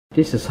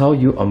This is how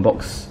you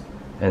unbox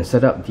and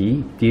set up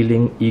the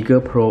D-Link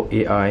Eagle Pro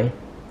AI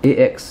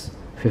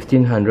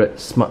AX1500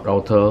 Smart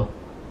Router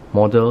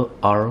model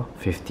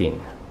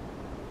R15.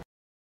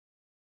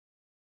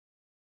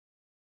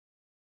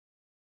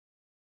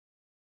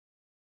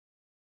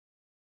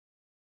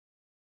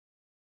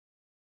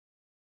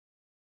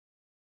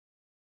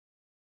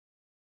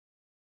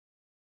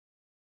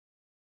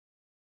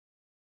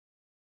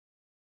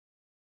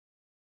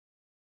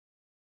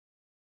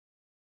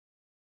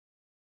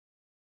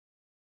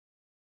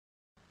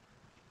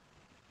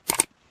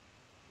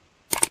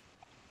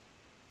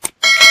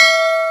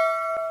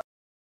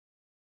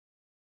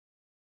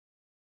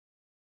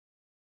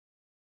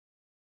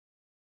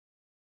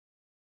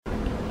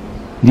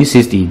 This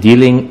is the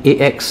D-Link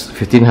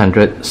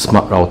AX1500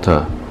 Smart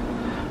Router,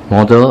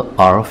 model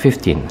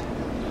R15.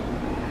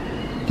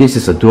 This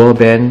is a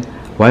dual-band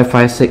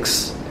Wi-Fi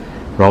 6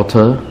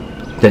 router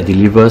that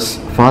delivers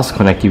fast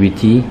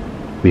connectivity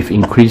with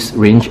increased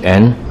range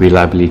and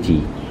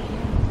reliability.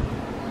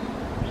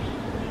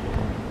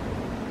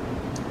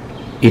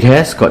 It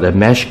has got a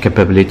mesh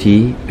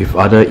capability with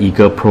other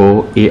Eagle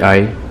Pro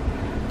AI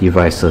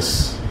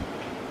devices.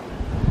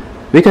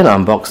 We can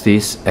unbox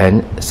this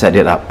and set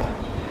it up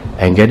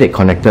and get it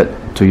connected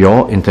to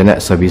your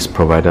internet service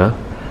provider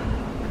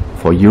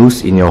for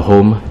use in your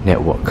home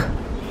network.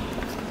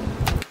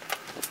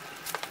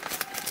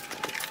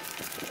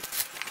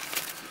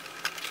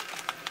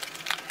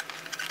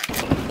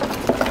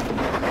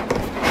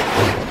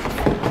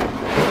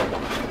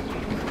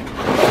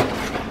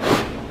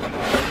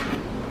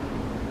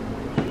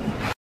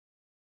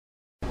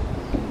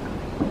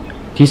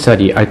 These are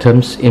the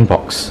items in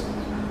box.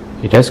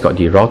 It has got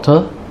the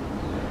router,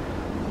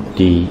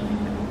 the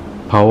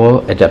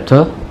power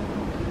adapter,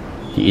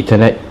 the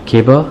Ethernet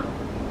cable,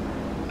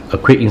 a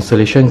quick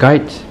installation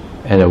guide,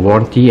 and a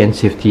warranty and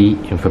safety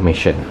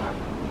information.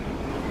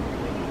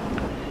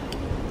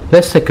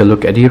 Let's take a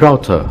look at the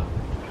router.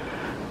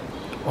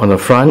 On the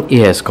front, it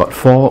has got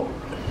 4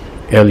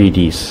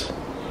 LEDs.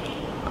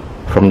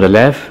 From the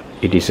left,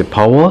 it is a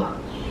power,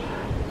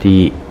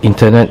 the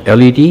Internet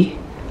LED,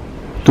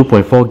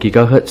 2.4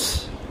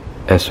 GHz,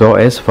 as well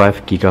as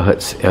 5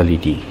 GHz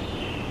LED.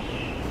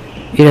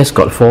 It has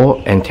got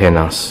 4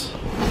 antennas.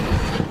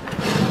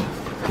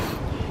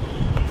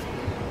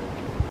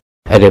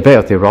 At the back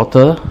of the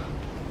router,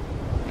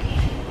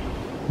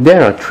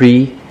 there are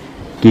 3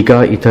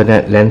 Giga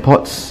Ethernet LAN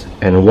ports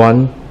and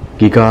 1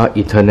 Giga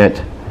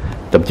Ethernet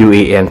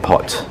WAN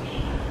port.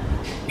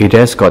 It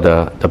has got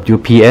a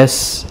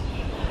WPS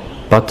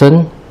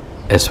button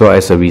as well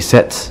as a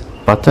reset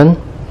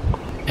button,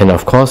 and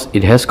of course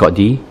it has got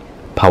the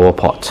power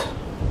port.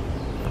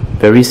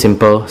 Very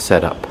simple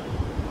setup.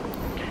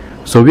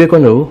 So we are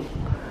going to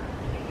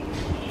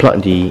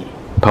plug the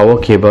power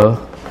cable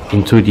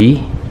into the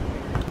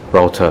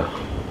router.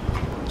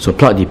 So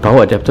plug the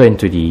power adapter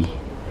into the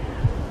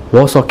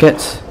wall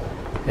socket,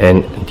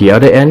 and the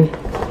other end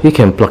you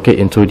can plug it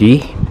into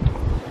the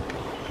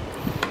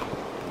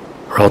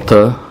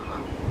router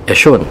as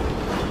shown.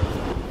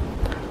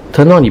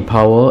 Turn on the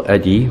power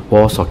at the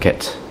wall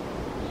socket.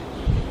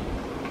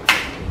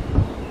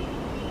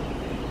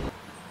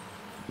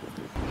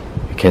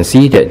 You can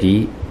see that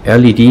the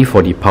LED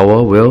for the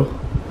power will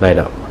light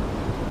up.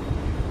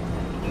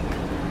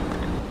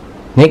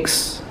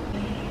 Next,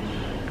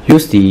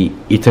 use the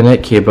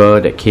Ethernet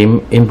cable that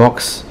came in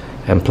box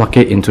and plug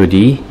it into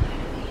the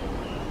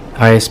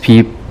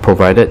ISP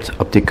provided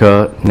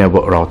optical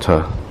network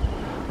router.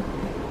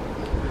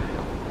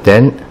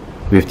 Then,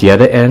 with the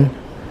other end,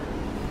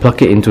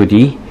 plug it into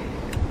the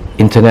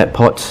Internet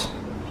port,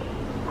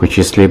 which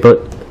is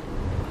labeled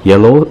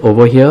yellow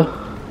over here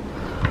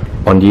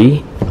on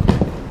the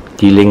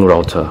D-Link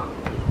router.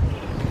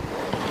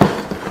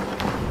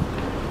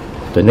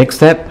 The next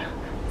step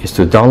is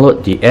to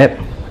download the app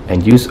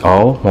and use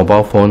our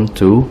mobile phone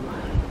to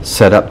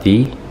set up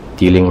the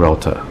D-Link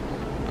router.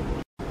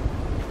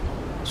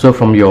 So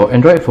from your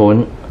Android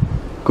phone,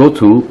 go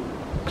to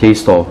Play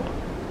Store.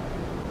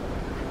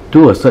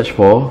 Do a search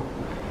for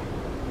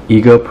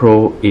Eagle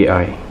Pro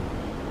AI.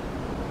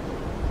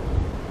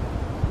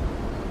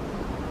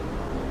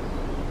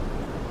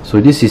 So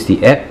this is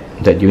the app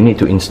that you need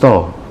to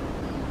install.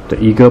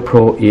 The Eagle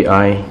Pro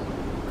AI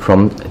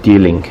from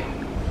D-Link.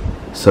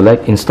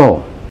 Select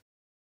Install.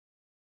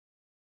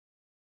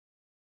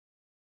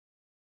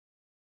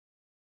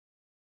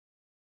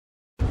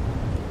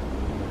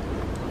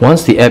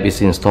 Once the app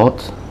is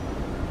installed,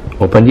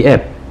 open the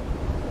app.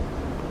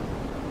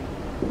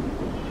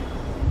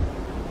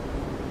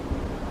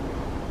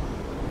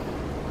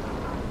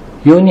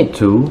 You need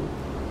to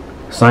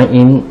sign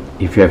in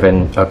if you have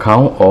an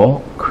account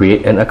or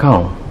create an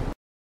account.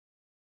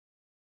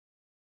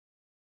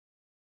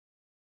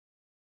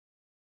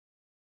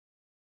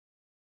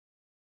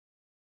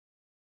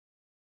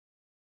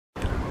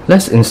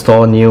 Let's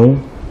install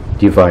new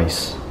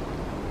device.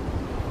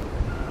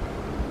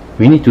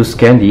 We need to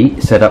scan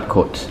the setup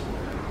code.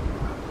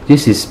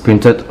 This is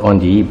printed on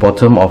the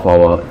bottom of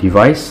our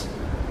device.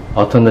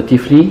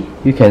 Alternatively,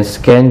 you can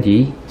scan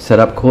the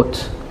setup code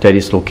that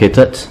is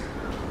located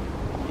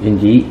in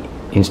the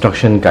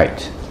instruction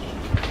guide.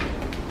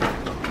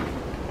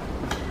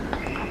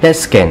 Let's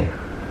scan.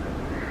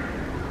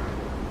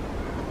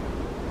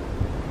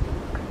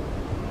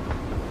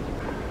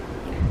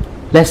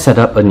 Let's set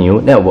up a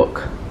new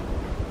network.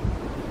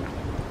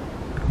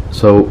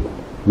 So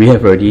we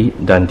have already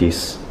done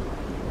this.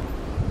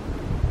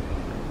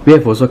 We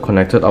have also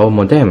connected our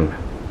modem.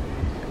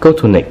 Go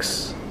to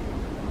next.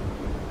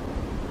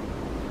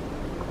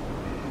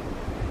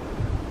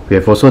 We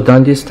have also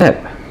done this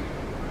step.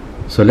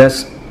 So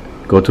let's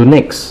go to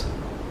next.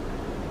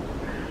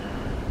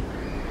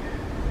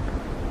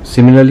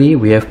 Similarly,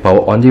 we have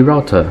power on the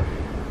router.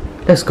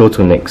 Let's go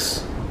to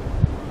next.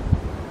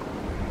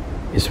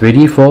 It's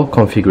ready for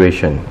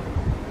configuration.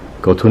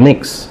 Go to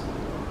next.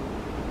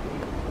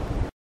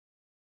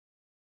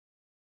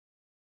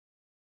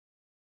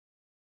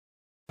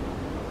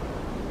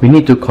 We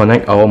need to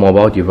connect our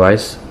mobile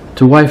device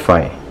to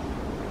Wi-Fi.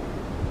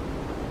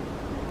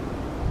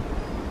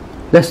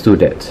 Let's do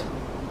that.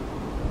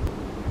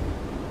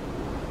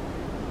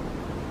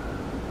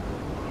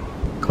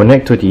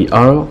 Connect to the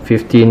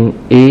R15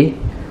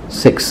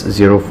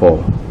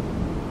 AX604.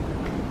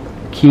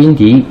 Key in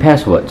the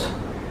password.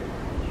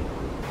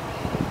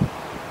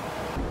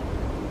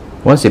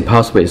 Once the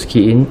password is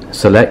keyed in,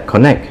 select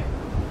Connect.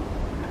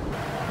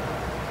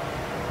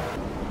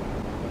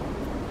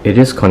 It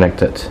is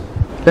connected.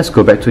 Let's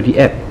go back to the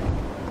app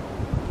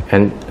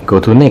and go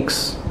to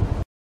Next.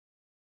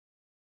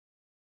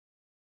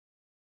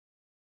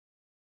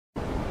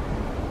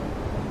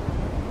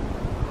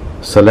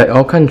 Select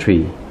our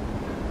country,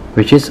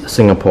 which is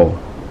Singapore.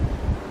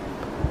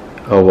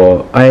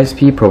 Our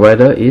ISP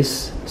provider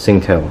is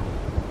Singtel.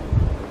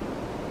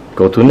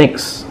 Go to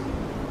Next.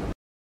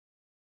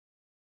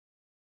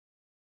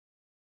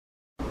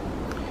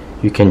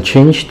 You can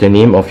change the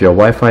name of your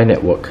Wi-Fi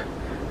network.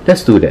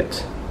 Let's do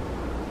that.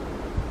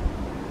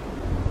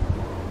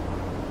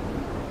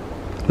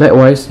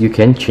 Likewise, you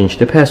can change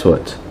the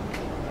password.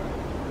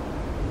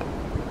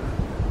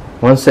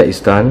 Once that is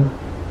done,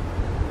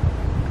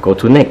 go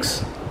to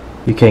Next.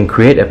 You can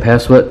create a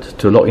password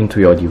to log into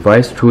your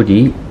device through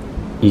the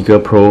Eager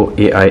Pro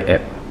AI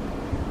app.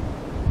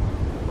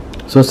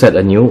 So set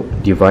a new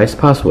device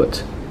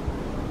password.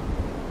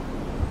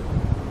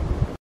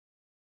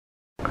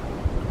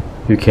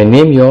 You can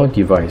name your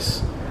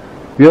device.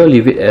 We'll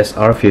leave it as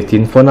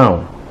R15 for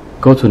now.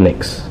 Go to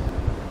Next.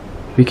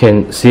 We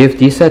can save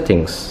these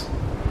settings.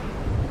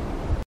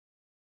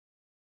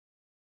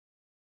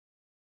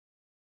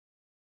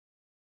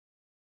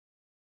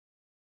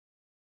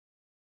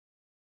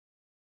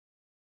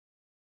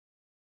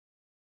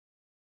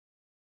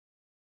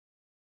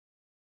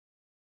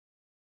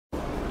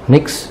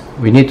 Next,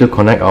 we need to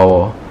connect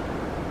our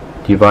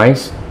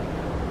device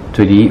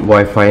to the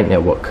Wi-Fi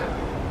network.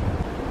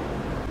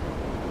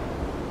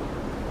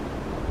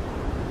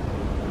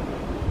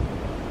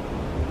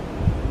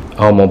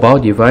 Our mobile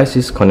device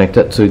is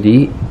connected to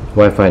the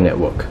Wi-Fi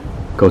network.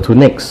 Go to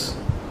Next.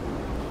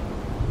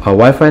 Our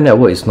Wi-Fi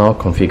network is now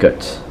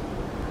configured.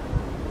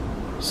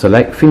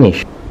 Select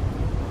Finish.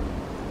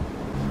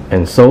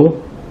 And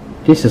so,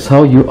 this is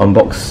how you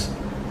unbox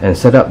and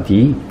set up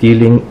the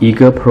D-Link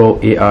Eager Pro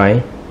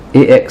AI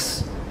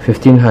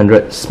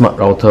AX1500 Smart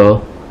Router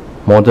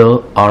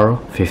Model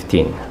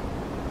R15.